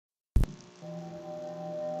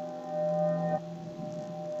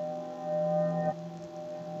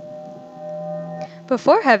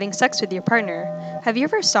Before having sex with your partner, have you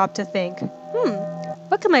ever stopped to think,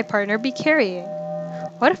 what could my partner be carrying?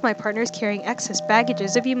 What if my partner is carrying excess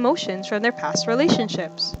baggages of emotions from their past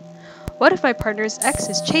relationships? What if my partner's ex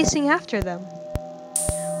is chasing after them?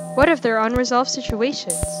 What if they're unresolved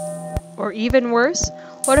situations? Or even worse,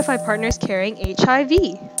 what if my partner is carrying HIV?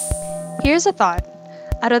 Here's a thought.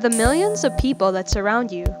 Out of the millions of people that surround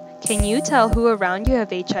you, can you tell who around you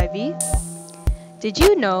have HIV? Did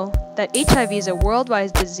you know that HIV is a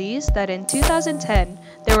worldwide disease that in 2010,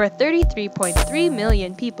 there were 33.3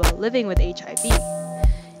 million people living with HIV?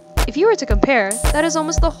 If you were to compare, that is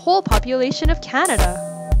almost the whole population of Canada.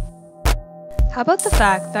 How about the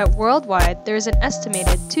fact that worldwide there is an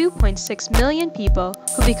estimated 2.6 million people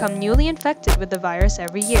who become newly infected with the virus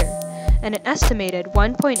every year, and an estimated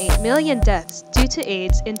 1.8 million deaths due to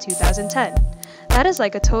AIDS in 2010. That is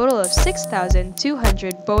like a total of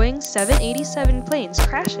 6,200 Boeing 787 planes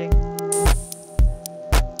crashing.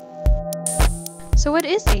 So what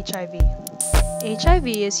is HIV? HIV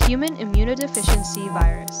is human immunodeficiency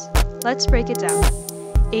virus. Let's break it down.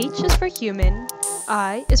 H is for human,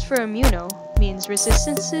 I is for immuno, means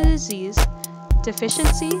resistance to disease,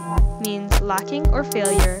 deficiency means lacking or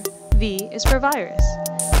failure, V is for virus.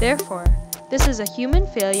 Therefore, this is a human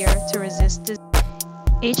failure to resist disease.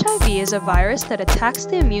 HIV is a virus that attacks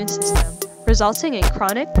the immune system, resulting in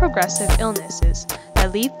chronic progressive illnesses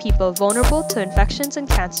that leave people vulnerable to infections and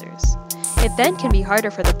cancers. It then can be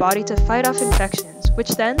harder for the body to fight off infections, which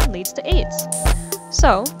then leads to AIDS.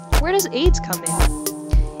 So, where does AIDS come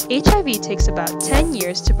in? HIV takes about 10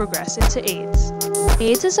 years to progress into AIDS.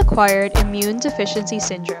 AIDS is acquired immune deficiency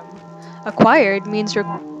syndrome. Acquired means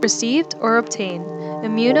received or obtained.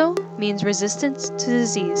 Immuno means resistance to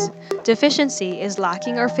disease. Deficiency is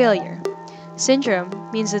lacking or failure.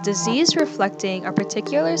 Syndrome means a disease reflecting a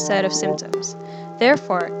particular set of symptoms.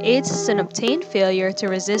 Therefore, AIDS is an obtained failure to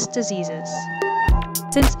resist diseases.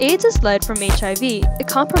 Since AIDS is led from HIV, it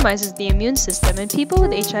compromises the immune system and people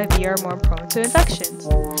with HIV are more prone to infections.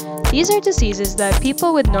 These are diseases that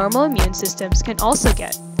people with normal immune systems can also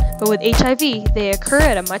get, but with HIV, they occur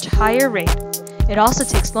at a much higher rate. It also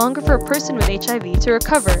takes longer for a person with HIV to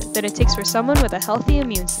recover than it takes for someone with a healthy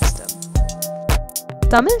immune system.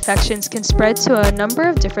 Some infections can spread to a number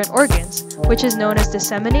of different organs, which is known as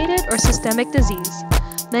disseminated or systemic disease.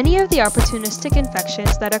 Many of the opportunistic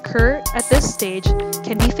infections that occur at this stage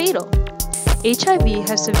can be fatal. HIV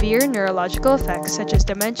has severe neurological effects such as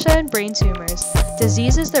dementia and brain tumors,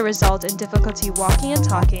 diseases that result in difficulty walking and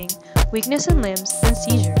talking, weakness in limbs, and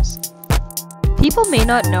seizures. People may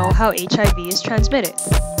not know how HIV is transmitted.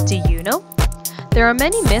 Do you know? There are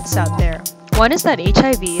many myths out there. One is that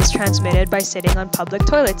HIV is transmitted by sitting on public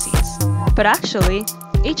toilet seats. But actually,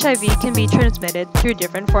 HIV can be transmitted through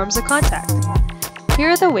different forms of contact. Here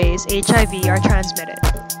are the ways HIV are transmitted.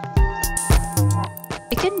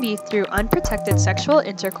 It can be through unprotected sexual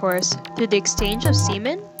intercourse, through the exchange of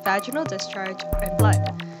semen, vaginal discharge, and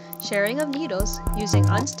blood, sharing of needles using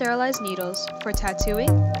unsterilized needles for tattooing,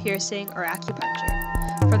 piercing, or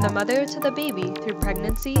acupuncture, from the mother to the baby through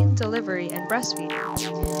pregnancy, delivery, and breastfeeding,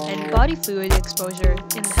 and body fluid exposure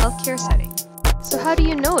in the healthcare setting. So how do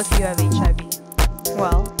you know if you have HIV?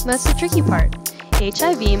 Well, that's the tricky part.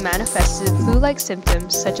 HIV manifests in flu-like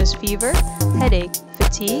symptoms such as fever, headache,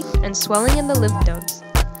 fatigue, and swelling in the lymph nodes.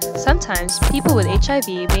 Sometimes, people with HIV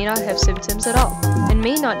may not have symptoms at all, and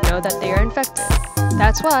may not know that they are infected.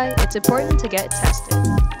 That's why it's important to get tested.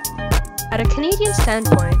 At a Canadian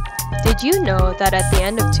standpoint, did you know that at the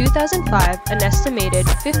end of 2005, an estimated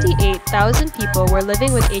 58,000 people were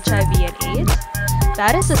living with HIV and AIDS?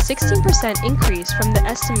 That is a 16% increase from the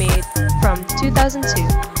estimate from 2002.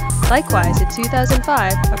 Likewise, in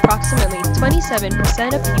 2005, approximately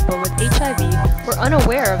 27% of people with HIV were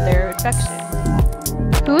unaware of their infection.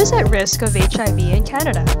 Who is at risk of HIV in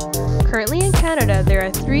Canada? Currently in Canada, there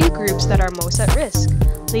are 3 groups that are most at risk,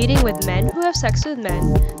 leading with men who have sex with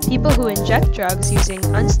men, people who inject drugs using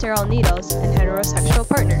unsterile needles, and heterosexual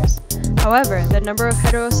partners. However, the number of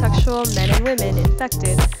heterosexual men and women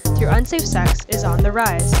infected through unsafe sex is on the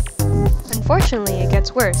rise. Unfortunately, it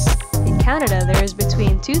gets worse. In Canada, there is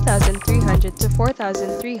between 2,300 to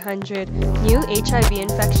 4,300 new HIV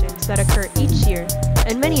infections that occur each year,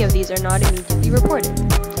 and many of these are not immediately reported.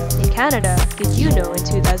 In Canada, did you know in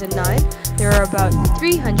 2009, there are about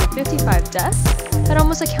 355 deaths? That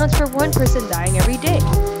almost accounts for 1 person dying every day.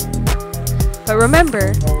 But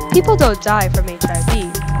remember, people don't die from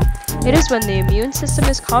HIV. It is when the immune system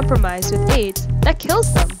is compromised with AIDS that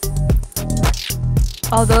kills them.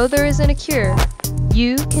 Although there isn't a cure,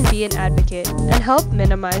 you can be an advocate and help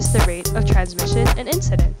minimize the rate of transmission and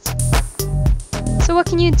incidence. So So what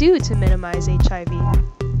can you do to minimize HIV?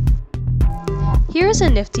 Here is a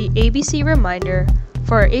nifty ABC reminder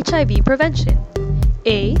for HIV prevention.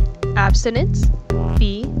 A. Abstinence.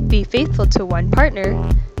 B. Be faithful to one partner.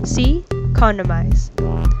 C. Condomize.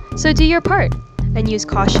 So do your part and use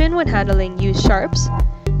caution when handling used sharps,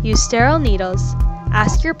 use sterile needles,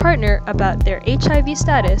 ask your partner about their HIV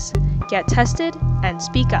status, get tested, and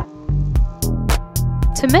speak up.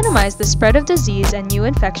 To minimize the spread of disease and new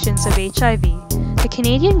infections of HIV, the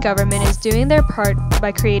Canadian government is doing their part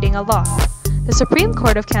by creating a law. The Supreme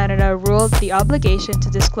Court of Canada ruled the obligation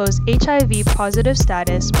to disclose HIV-positive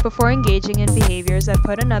status before engaging in behaviors that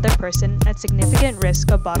put another person at significant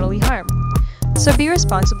risk of bodily harm. So be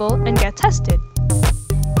responsible and get tested.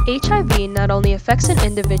 HIV not only affects an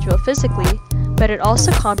individual physically, but it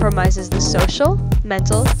also compromises the social,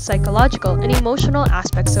 mental, psychological, and emotional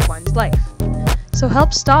aspects of one's life. So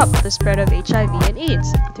help stop the spread of HIV and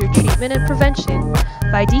AIDS through treatment and prevention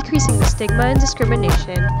by decreasing the stigma and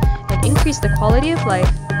discrimination and increase the quality of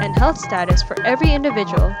life and health status for every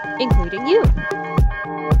individual, including you.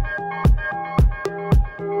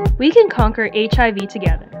 We can conquer HIV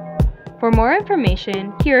together. For more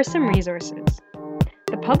information, here are some resources.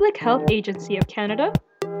 The Public Health Agency of Canada,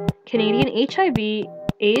 Canadian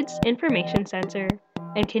HIV/AIDS Information Centre,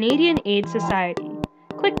 and Canadian AIDS Society.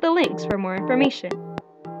 Click the links for more information.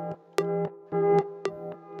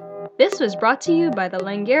 This was brought to you by the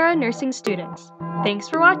Langara nursing students. Thanks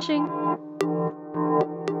for watching!